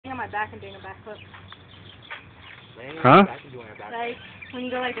my back and doing a backflip. Huh? Like, when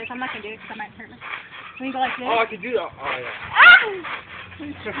you go like this, I'm not going to do it because I might hurt myself. When you go like this. Oh, I could do that. Oh, yeah.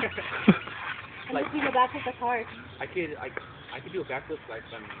 And like, doing a backflip, that's hard. I could do a backflip like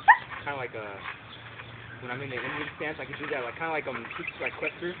kind of like when I'm in the Indian stance. I could do that like kind of like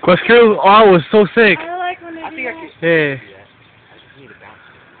quest crew. Quest crew? Oh, it was so sick. I like when they do I that. could. Yeah. I just need to bounce it.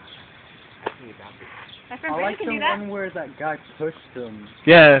 My friend I like Brady can the do that. one where that guy pushed him.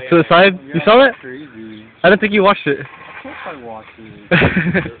 Yeah, to the side. Yeah, You saw that? Crazy. I didn't think you watched it. Of course I watched it.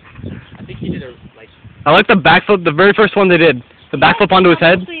 I think he did a like. I like the backflip, the very first one they did. The backflip onto his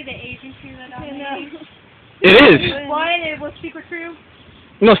head. Mostly the Asian crew that dominated. It is. One, it was Super Crew.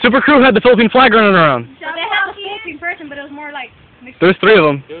 No, Super Crew had the Philippine flag running around. So they had the Philippine person, but it was more like mixed. There's 3 of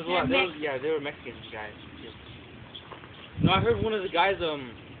them. There was a lot. They were Mexican guys. No, I heard one of the guys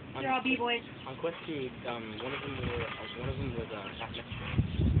They're all B-boys. on Quest 2, one of them was half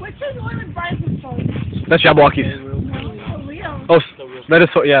Mexican. Which is one with Bryson phone? That's Jabwalkies. Oh, that is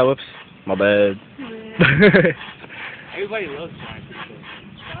so, yeah, whoops. My bad. Everybody loves Brian.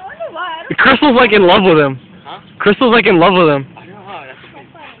 I don't know why. Crystal's like in love with him. Huh? Crystal's like in love with him. I don't know how. That's the thing.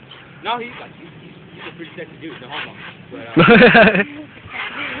 No, he's a pretty sexy dude. No homo. But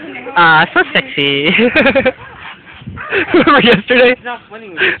Ah, so sexy. Remember yesterday? it's not funny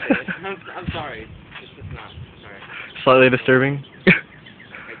with this shit. I'm sorry. It's just not. Sorry. Slightly disturbing.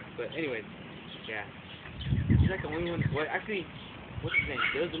 But anyways, yeah. He's like the only one. Well, actually, what's his name?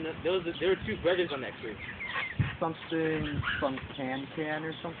 There were 2 brothers on that crew. Something, some can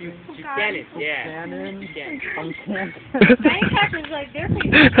or something. Buchanan, yeah. Buchanan. Buchanan. Some can. Bank Packers, like, they're pretty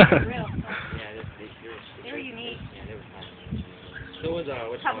real. Yeah, They were unique. Yeah, they were fun. So was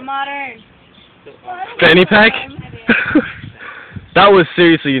what's Top called? Modern. So, Fanny pack? That was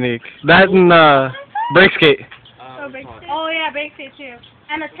seriously unique. That and break skate. Oh yeah, break skate too.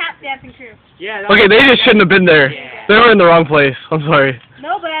 And a tap dancing crew. Yeah. Okay, they just shouldn't have been there. Yeah. They were in the wrong place. I'm sorry.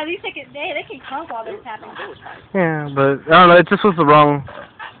 No, but at least they can crunk while they're tapping. Yeah, but I don't know. It just was the wrong.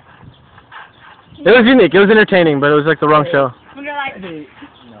 It was unique. It was entertaining, but it was like the wrong show. When they're like,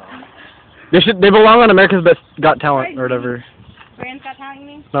 They belong on America's Best Got Talent or whatever. Brand's Got Talent, you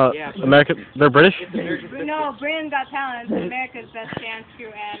mean? No, Yeah. America. They're British. No, Brand's Got Talent is America's Best Dance Crew,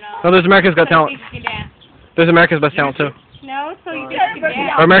 and No, there's America's Got Talent. You can dance. There's America's Best Talent too. No, so you can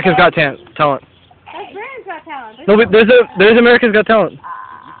dance. Or America's Got Talent. That's Brand's Got Talent. No, but there's America's Got Talent.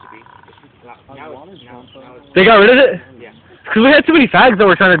 They got rid of it? Yeah. Because we had too many fags that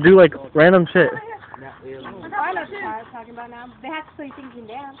were trying to do like random shit. I know what I'm talking about now. They have to so you think you can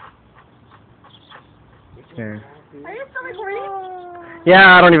dance. Yeah. Are you still recording?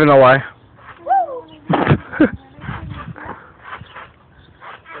 Yeah, I don't even know why. Woo!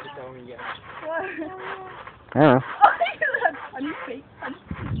 I don't know. On your face.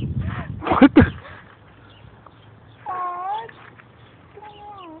 What the?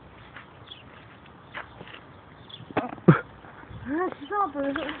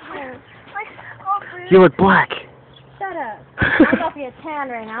 You look black. Shut up. I'm about to get tan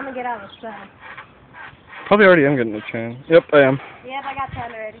right now. I'm gonna get out of the sun. Probably already am getting a tan. Yep, I am. Yep, I got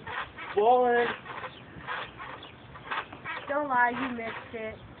tan already. Swollen. Don't lie, you missed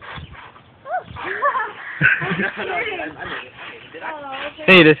it. Did I?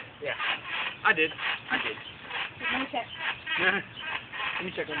 Hey, you did. Yeah. I did. Let me check. Let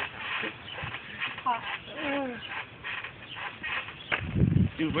me check one more time.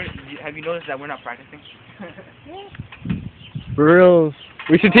 Dude, have you noticed that we're not practicing? For reals.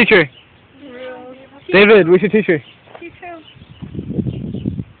 We should teach her. David, we should teach her. You too.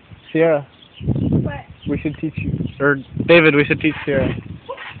 Sierra. What? We should teach you. Or David, we should teach Sierra.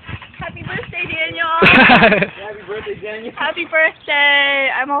 Happy birthday, Daniel. Happy birthday, Daniel. Happy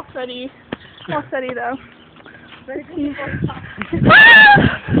birthday. I'm all sweaty. All sweaty though.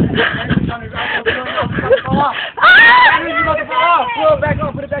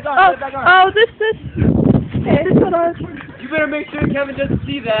 Oh, this. Okay, hold on. you better make sure Kevin doesn't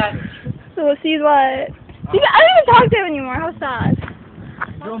see that. So see what? I don't even talk to him anymore. How sad.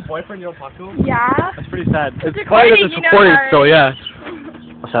 Your own boyfriend, you don't talk to him? Yeah. That's pretty sad. It's recording, funny that it's you know recorded that, still, yeah.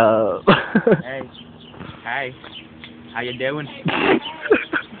 What's up? Hey. Hi. How you doing?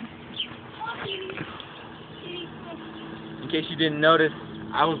 In case you didn't notice,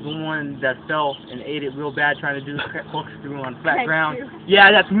 I was the one that fell and ate it real bad trying to do the corkscrew on flat That's ground. you.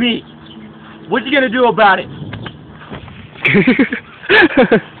 Yeah, that's me. What you gonna do about it?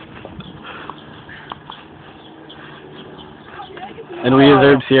 And we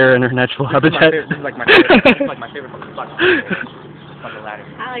observe Sierra in her natural habitat. This is like my favorite. This is like my favorite fucking spot. Fucking ladder.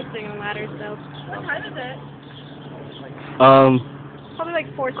 I like singing ladders though. What time is it? Probably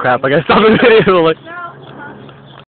like 4. Crap, I gotta stop the video. Like.